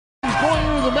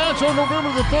the match on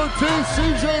November the 13th.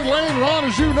 CJ Lane, Ron,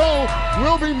 as you know,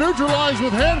 will be neutralized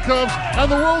with handcuffs,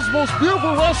 and the world's most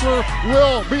beautiful wrestler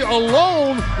will be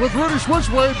alone with Rudy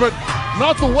Switchblade, but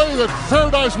not the way that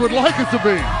Paredyse would like it to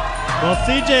be. Well,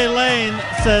 CJ Lane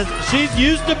says she's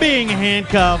used to being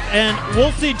handcuffed, and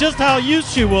we'll see just how used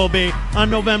she will be on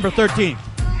November 13th.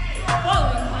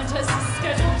 Following contest is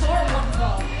scheduled for one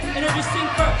fall. Introducing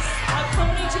first,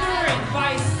 accompanied to the ring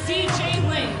by CJ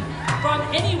Lane from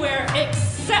anywhere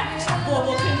except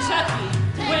Louisville, Kentucky,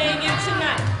 weighing in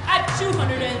tonight at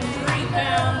 203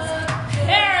 pounds,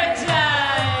 Paredyse.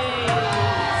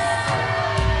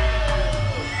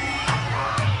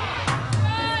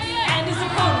 And his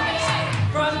opponent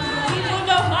from Cleveland,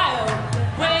 Ohio,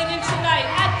 weighing in tonight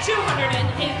at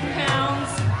 208 pounds,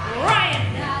 Ryan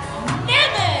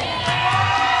Nemeth.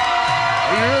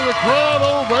 You hear the crowd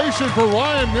ovation for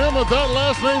Ryan Nemeth. That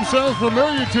last name sounds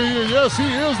familiar to you. Yes,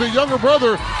 he is the younger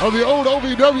brother of the old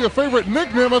OVW favorite Nick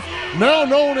Nemeth, now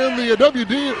known in the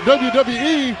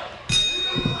WWE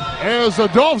as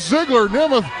Dolph Ziggler.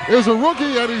 Nemeth is a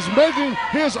rookie, and he's making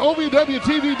his OVW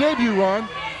TV debut, Ron.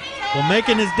 Well,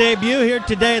 making his debut here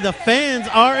today, the fans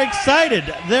are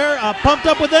excited. They're pumped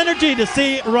up with energy to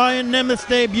see Ryan Nemeth's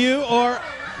debut, or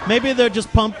maybe they're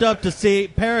just pumped up to see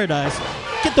Paredyse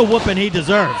get the whooping he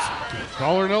deserves.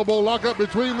 Collar and elbow lock up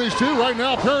between these two. Right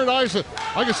now, Paredyse,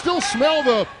 I can still smell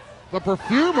the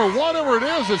perfume or whatever it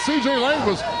is that CJ Lane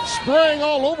was spraying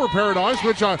all over Paredyse,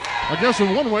 which I guess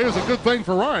in one way is a good thing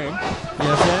for Ryan.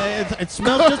 Yes, it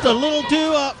smells just a little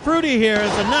too fruity here.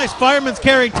 It's a nice fireman's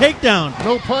carry takedown.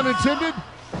 No pun intended?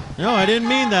 No, I didn't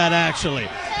mean that, actually.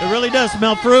 It really does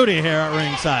smell fruity here at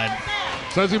ringside.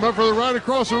 Sends him up for the right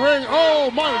across the ring.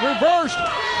 Oh, my, reversed.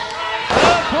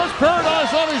 And puts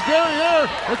Paredyse on his derriere.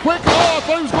 A quick call. I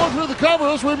thought he was going through the cover.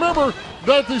 Let's remember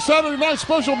that the Saturday night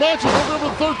special match on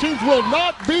November 13th will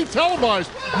not be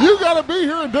televised. You got to be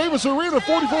here in Davis Arena,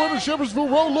 4400 Shepherdsville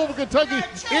Road, Louisville, Kentucky,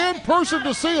 in person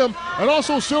to see him, and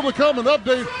also still to come an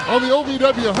update on the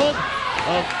OVW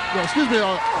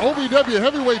OVW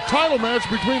heavyweight title match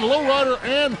between Lowrider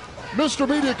and Mr.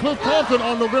 Media Cliff Compton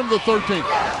on November the 13th.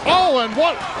 Oh, and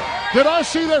what? Did I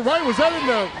see that right? Was that in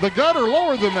the gut or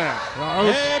lower than that?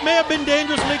 It may have been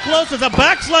dangerously close. It's a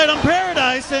backslide on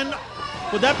Paredyse, and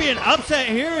would that be an upset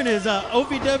here in his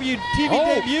OVW TV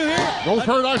debut here? Goes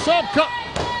Paredyse up. Cut.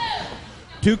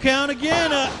 2 count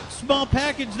again. A small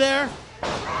package there.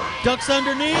 Ducks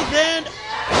underneath, and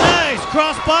nice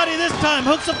cross body this time.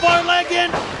 Hooks the far leg in.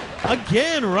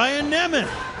 Again, Ryan Nemeth.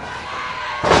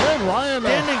 Again, Ryan.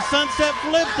 Standing sunset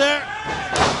flip there.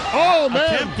 Oh,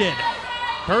 man. Attempted.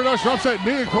 Paredyse drops that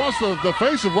knee across the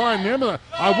face of Ryan Nemeth.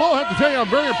 I will have to tell you, I'm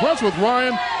very impressed with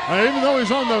Ryan. Even though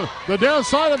he's on the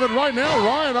downside of it right now,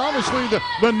 Ryan, obviously, the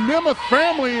Nemeth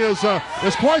family is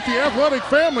quite the athletic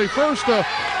family. First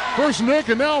Nick,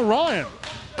 and now Ryan.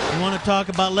 You want to talk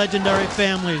about legendary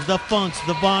families, the Funks,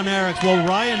 the Von Erichs. Well,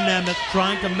 Ryan Nemeth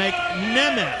trying to make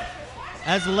Nemeth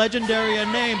as legendary a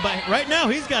name, but right now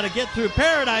he's got to get through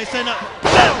Paredyse and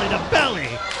belly to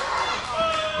belly.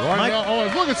 Right now,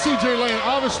 look at CJ Lane,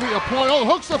 obviously applying. Oh,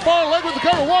 hooks the far leg with the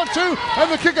cover. 1-2,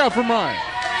 and the kick out from Ryan.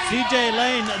 CJ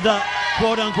Lane, the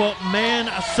quote-unquote man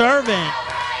servant,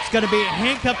 is going to be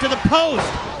handcuffed to the post.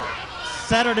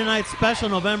 Saturday night special,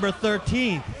 November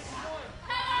 13th.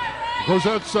 Of course,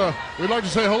 that's we'd like to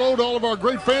say hello to all of our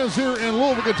great fans here in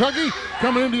Louisville, Kentucky,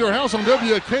 coming into your house on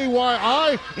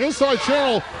WKYI, inside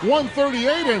channel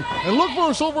 138, and look for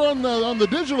us over on the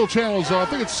digital channels. I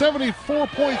think it's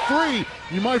 74.3.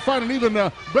 You might find an even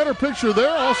better picture there.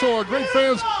 Also, our great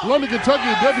fans, London,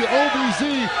 Kentucky,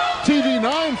 WOVZ TV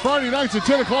 9, Friday nights at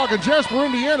 10 o'clock. In Jasper,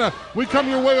 Indiana, we come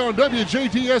your way on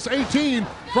WJTS 18,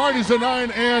 Fridays at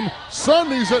 9 and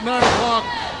Sundays at 9 o'clock.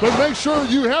 But make sure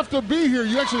you have to be here.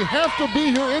 You actually have to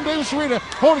be here in Davis Arena.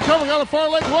 Holding coming out of far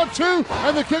leg, 1-2,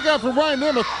 and the kick out from Ryan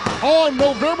Nemeth on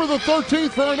November the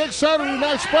 13th for our next Saturday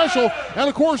night special. And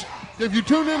of course, if you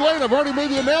tuned in late, I've already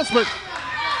made the announcement.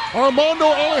 Armando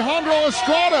Alejandro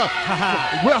Estrada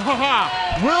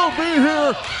will be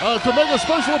here to make a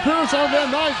special appearance on that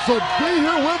night. So be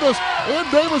here with us in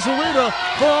Davis Arena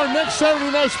for our next Saturday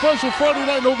night special, Friday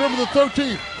night, November the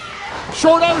 13th.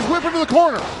 Short Irish whip into the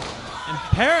corner. And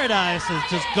Paredyse is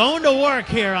just going to work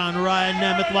here on Ryan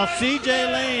Nemeth while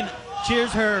CJ Lane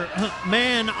cheers her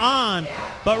man on.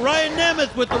 But Ryan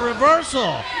Nemeth with the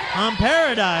reversal on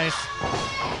Paredyse.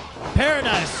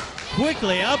 Paredyse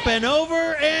quickly up and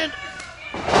over, and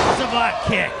savate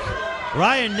kick.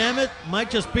 Ryan Nemeth might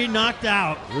just be knocked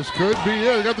out. This could be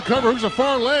it. He got the cover, hooks a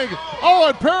far leg. Oh,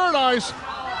 and Paredyse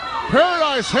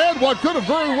had what could have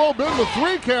very well been the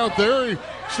 3 count there. He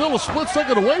still a split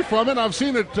second away from it. I've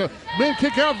seen it men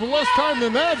kick out for less time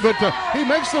than that, but he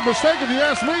makes the mistake, if you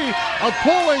ask me, of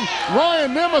pulling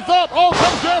Ryan Nemeth up. Oh,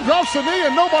 comes down, drops the knee,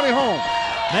 and nobody home.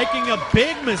 Making a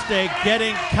big mistake,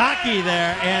 getting cocky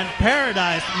there, and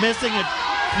Paredyse missing a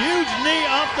huge knee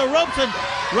off the ropes, and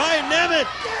Ryan Nemeth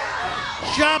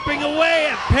chopping away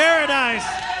at Paredyse.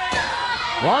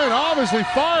 Ryan obviously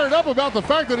fired up about the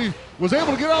fact that he was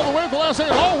able to get out of the way at the last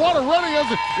second. Oh, what a running as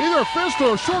either a fist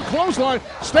or a short clothesline.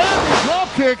 Standing drop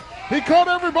kick. He caught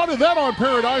everybody that on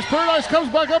Paredyse. Paredyse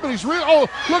comes back up and he's oh,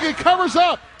 look, he covers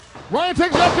up. Ryan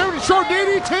takes it up there with a short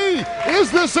DDT.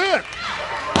 Is this it?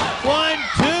 1,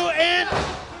 2, and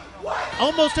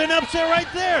almost an upset right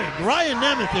there. Ryan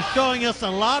Nemeth is showing us a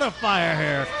lot of fire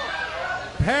here.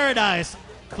 Paredyse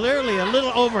clearly a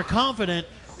little overconfident.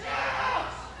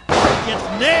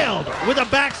 Gets nailed with a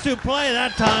back suplex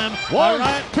that time. 1,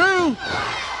 2.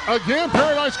 Again,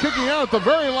 Paredyse kicking out at the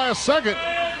very last second.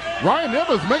 Ryan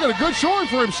Nemeth making a good showing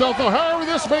for himself, though. However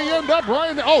this may end up,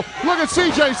 oh, look at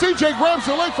CJ. CJ grabs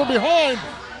the leg from behind.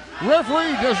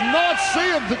 Referee does not see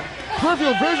it.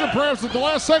 Peripheral vision perhaps at the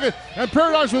last second. And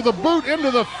Paredyse with a boot into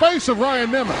the face of Ryan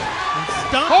Nemeth.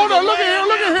 Oh, no, look at here,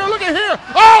 look at here, look at here.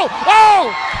 Oh, oh!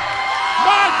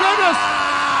 My goodness!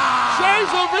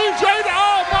 Shades of VJ.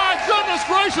 Oh, my goodness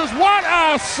gracious. What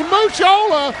a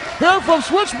smoochola here from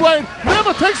Switchblade.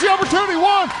 Nemeth takes the opportunity.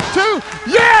 1, 2,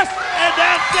 yes! And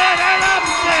that's it, an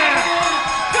upset.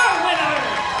 Your winner,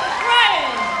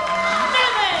 Ryan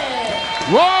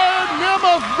Nemeth. Ryan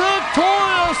Nemeth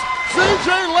victorious. CJ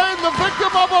Lane, the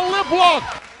victim of a lip lock.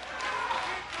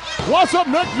 What's up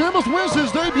next? Nemeth wins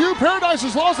his debut. Paredyse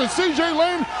has lost, and CJ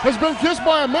Lane has been kissed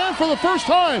by a man for the first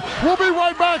time. We'll be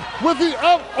right back with the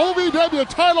OVW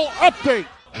title update.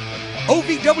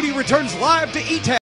 OVW returns live to E-Town.